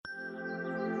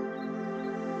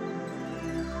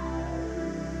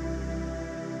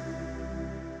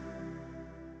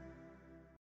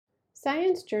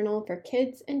Science Journal for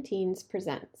Kids and Teens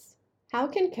presents How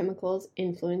Can Chemicals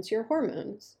Influence Your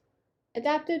Hormones?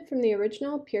 Adapted from the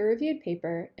original peer-reviewed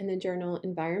paper in the journal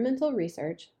Environmental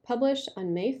Research, published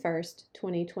on May 1,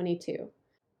 2022.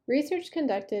 Research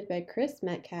conducted by Chris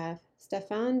Metcalf,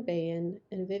 Stefan Bayen,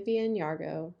 and Vivian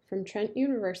Yargo from Trent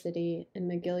University and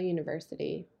McGill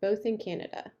University, both in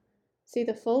Canada. See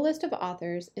the full list of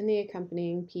authors in the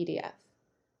accompanying PDF.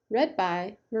 Read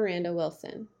by Miranda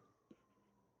Wilson.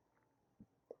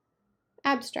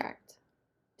 Abstract.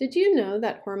 Did you know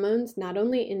that hormones not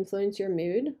only influence your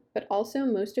mood, but also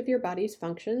most of your body's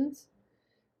functions?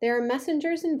 There are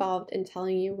messengers involved in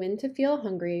telling you when to feel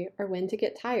hungry or when to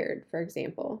get tired, for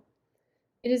example.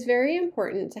 It is very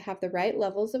important to have the right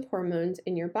levels of hormones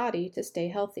in your body to stay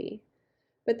healthy.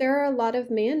 But there are a lot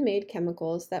of man-made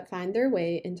chemicals that find their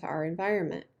way into our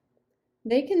environment.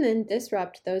 They can then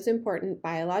disrupt those important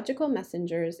biological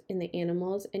messengers in the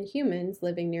animals and humans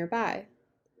living nearby.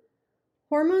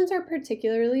 Hormones are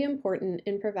particularly important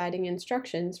in providing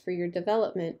instructions for your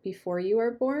development before you are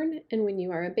born and when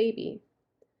you are a baby.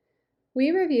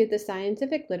 We reviewed the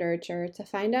scientific literature to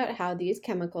find out how these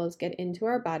chemicals get into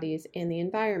our bodies and the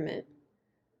environment.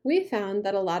 We found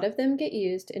that a lot of them get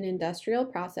used in industrial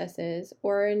processes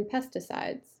or in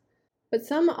pesticides, but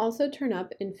some also turn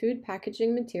up in food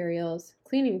packaging materials,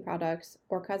 cleaning products,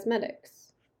 or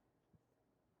cosmetics.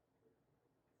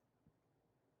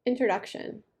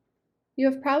 Introduction. You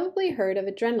have probably heard of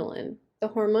adrenaline, the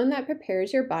hormone that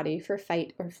prepares your body for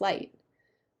fight or flight.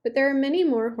 But there are many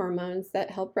more hormones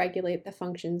that help regulate the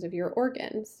functions of your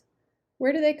organs.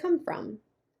 Where do they come from?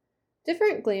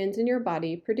 Different glands in your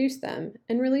body produce them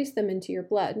and release them into your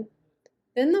blood.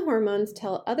 Then the hormones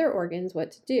tell other organs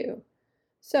what to do.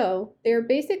 So, they are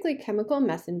basically chemical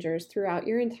messengers throughout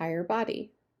your entire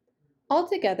body.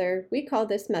 Altogether, we call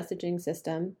this messaging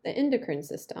system the endocrine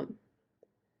system.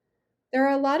 There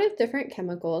are a lot of different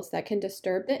chemicals that can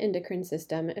disturb the endocrine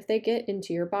system if they get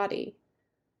into your body.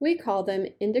 We call them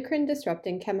endocrine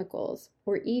disrupting chemicals,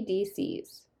 or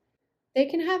EDCs. They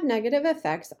can have negative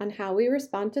effects on how we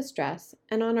respond to stress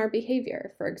and on our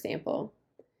behavior, for example.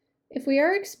 If we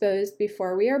are exposed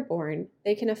before we are born,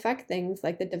 they can affect things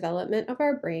like the development of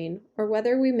our brain or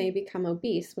whether we may become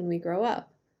obese when we grow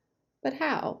up. But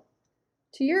how?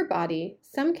 To your body,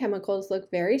 some chemicals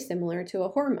look very similar to a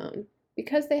hormone,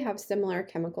 because they have similar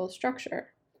chemical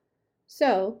structure.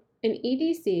 So, an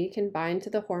EDC can bind to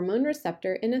the hormone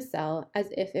receptor in a cell as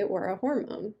if it were a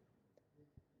hormone.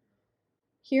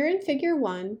 Here in Figure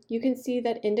 1, you can see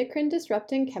that endocrine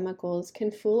disrupting chemicals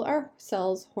can fool our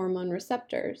cells' hormone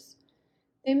receptors.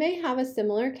 They may have a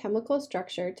similar chemical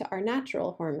structure to our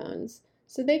natural hormones,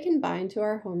 so they can bind to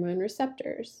our hormone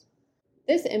receptors.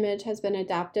 This image has been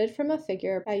adapted from a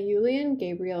figure by Julian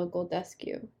Gabriel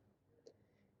Goldescu.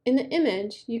 In the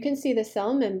image, you can see the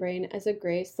cell membrane as a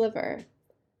gray sliver.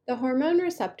 The hormone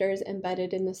receptors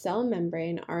embedded in the cell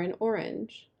membrane are in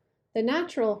orange. The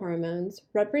natural hormones,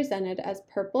 represented as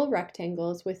purple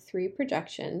rectangles with 3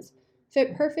 projections,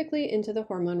 fit perfectly into the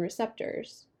hormone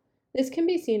receptors. This can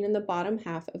be seen in the bottom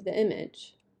half of the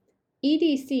image.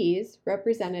 EDCs,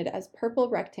 represented as purple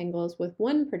rectangles with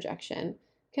 1 projection,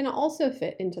 can also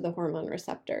fit into the hormone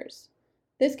receptors.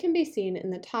 This can be seen in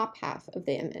the top half of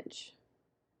the image.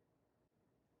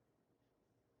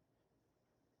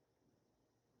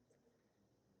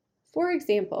 For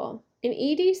example, an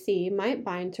EDC might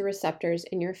bind to receptors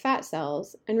in your fat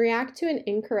cells and react to an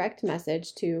incorrect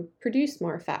message to produce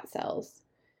more fat cells.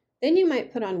 Then you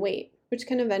might put on weight, which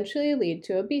can eventually lead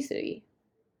to obesity.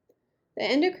 The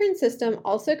endocrine system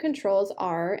also controls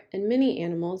our and many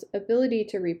animals' ability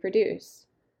to reproduce.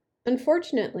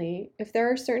 Unfortunately, if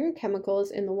there are certain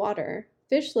chemicals in the water,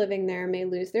 fish living there may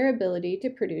lose their ability to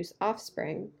produce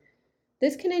offspring.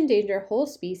 This can endanger whole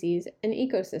species and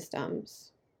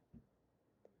ecosystems.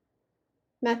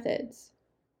 Methods.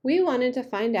 We wanted to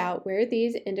find out where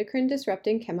these endocrine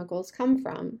disrupting chemicals come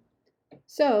from.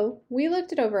 So, we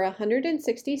looked at over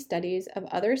 160 studies of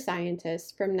other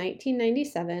scientists from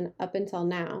 1997 up until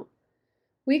now.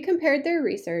 We compared their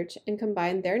research and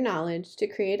combined their knowledge to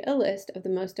create a list of the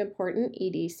most important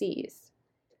EDCs.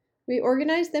 We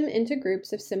organized them into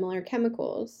groups of similar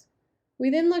chemicals. We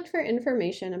then looked for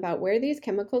information about where these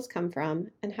chemicals come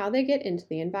from and how they get into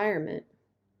the environment.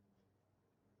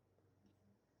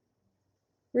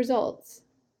 Results.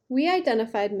 We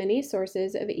identified many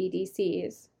sources of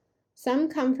EDCs. Some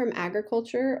come from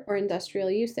agriculture or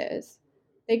industrial uses.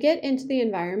 They get into the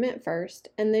environment first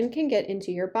and then can get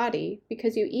into your body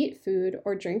because you eat food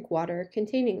or drink water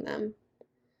containing them.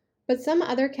 But some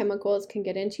other chemicals can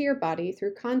get into your body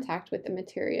through contact with the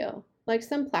material, like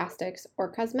some plastics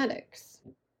or cosmetics.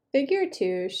 Figure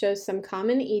 2 shows some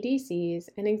common EDCs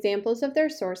and examples of their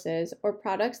sources or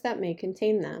products that may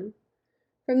contain them.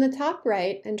 From the top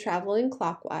right and traveling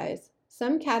clockwise,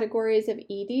 some categories of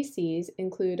EDCs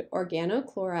include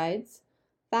organochlorides,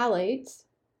 phthalates,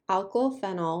 alkyl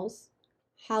phenols,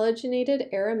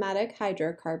 halogenated aromatic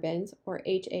hydrocarbons or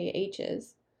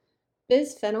HAHs,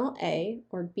 bisphenol A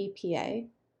or BPA,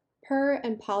 per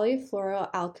and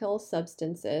polyfluoroalkyl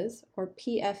substances or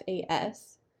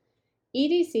PFAS,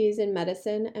 EDCs in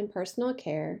medicine and personal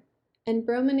care, and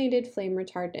brominated flame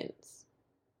retardants.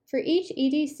 For each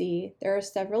EDC, there are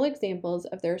several examples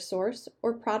of their source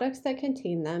or products that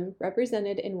contain them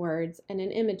represented in words and in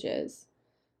images.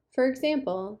 For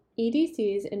example,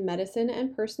 EDCs in medicine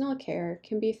and personal care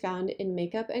can be found in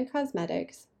makeup and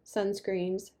cosmetics,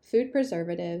 sunscreens, food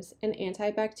preservatives, and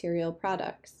antibacterial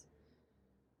products.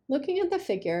 Looking at the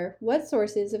figure, what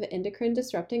sources of endocrine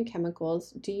disrupting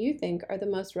chemicals do you think are the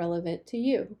most relevant to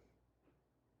you?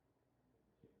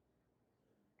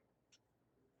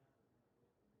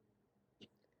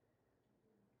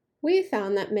 We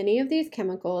found that many of these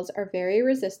chemicals are very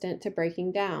resistant to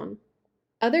breaking down.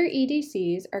 Other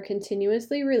EDCs are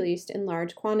continuously released in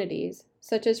large quantities,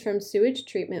 such as from sewage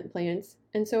treatment plants,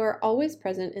 and so are always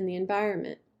present in the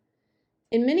environment.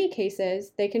 In many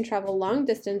cases, they can travel long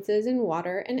distances in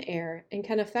water and air and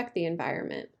can affect the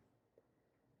environment.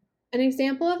 An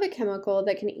example of a chemical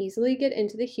that can easily get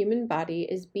into the human body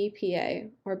is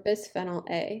BPA, or bisphenol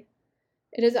A.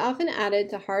 It is often added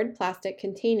to hard plastic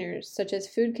containers, such as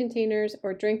food containers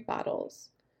or drink bottles.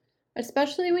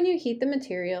 Especially when you heat the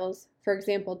materials, for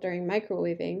example during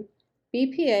microwaving,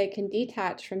 BPA can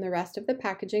detach from the rest of the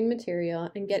packaging material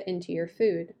and get into your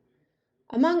food.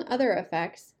 Among other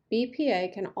effects,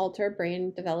 BPA can alter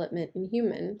brain development in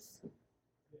humans.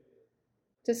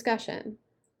 Discussion.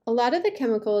 A lot of the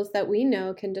chemicals that we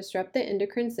know can disrupt the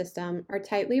endocrine system are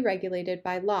tightly regulated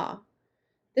by law.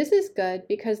 This is good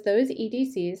because those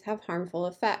EDCs have harmful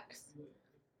effects.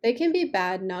 They can be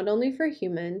bad not only for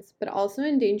humans, but also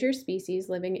endanger species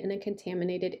living in a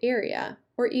contaminated area,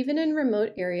 or even in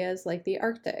remote areas like the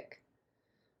Arctic.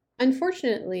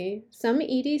 Unfortunately, some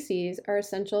EDCs are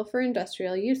essential for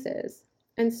industrial uses,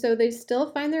 and so they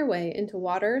still find their way into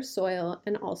water, soil,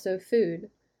 and also food.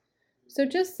 So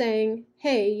just saying,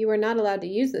 hey, you are not allowed to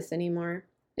use this anymore,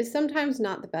 is sometimes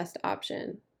not the best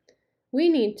option. We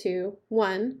need to,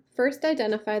 1, first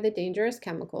identify the dangerous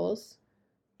chemicals,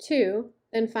 2,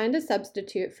 then find a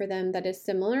substitute for them that is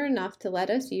similar enough to let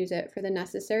us use it for the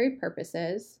necessary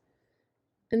purposes,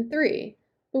 and 3,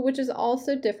 but which is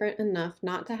also different enough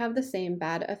not to have the same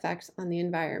bad effects on the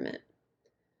environment.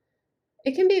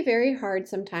 It can be very hard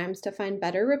sometimes to find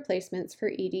better replacements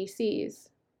for EDCs.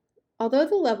 Although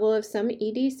the level of some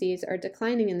EDCs are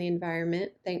declining in the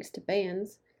environment thanks to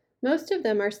bans, most of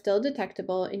them are still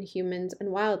detectable in humans and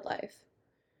wildlife.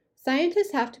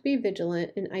 Scientists have to be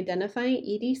vigilant in identifying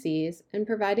EDCs and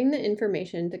providing the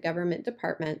information to government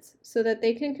departments so that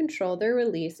they can control their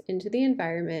release into the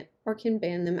environment or can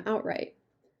ban them outright.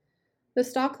 The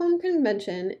Stockholm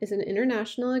Convention is an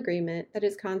international agreement that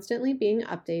is constantly being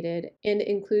updated and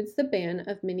includes the ban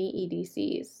of many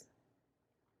EDCs.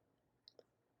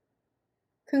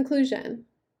 Conclusion.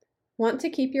 Want to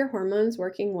keep your hormones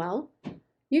working well?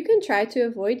 You can try to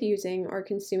avoid using or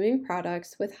consuming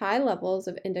products with high levels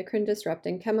of endocrine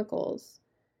disrupting chemicals.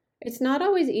 It's not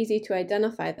always easy to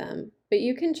identify them, but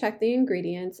you can check the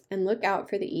ingredients and look out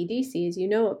for the EDCs you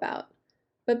know about.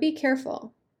 But be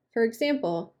careful. For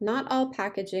example, not all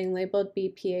packaging labeled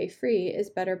BPA-free is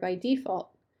better by default.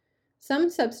 Some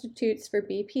substitutes for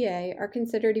BPA are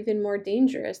considered even more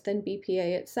dangerous than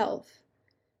BPA itself.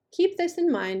 Keep this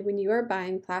in mind when you are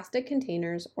buying plastic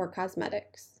containers or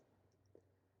cosmetics.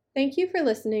 Thank you for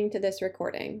listening to this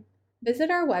recording. Visit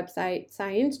our website,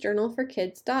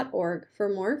 sciencejournalforkids.org, for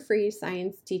more free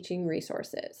science teaching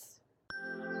resources.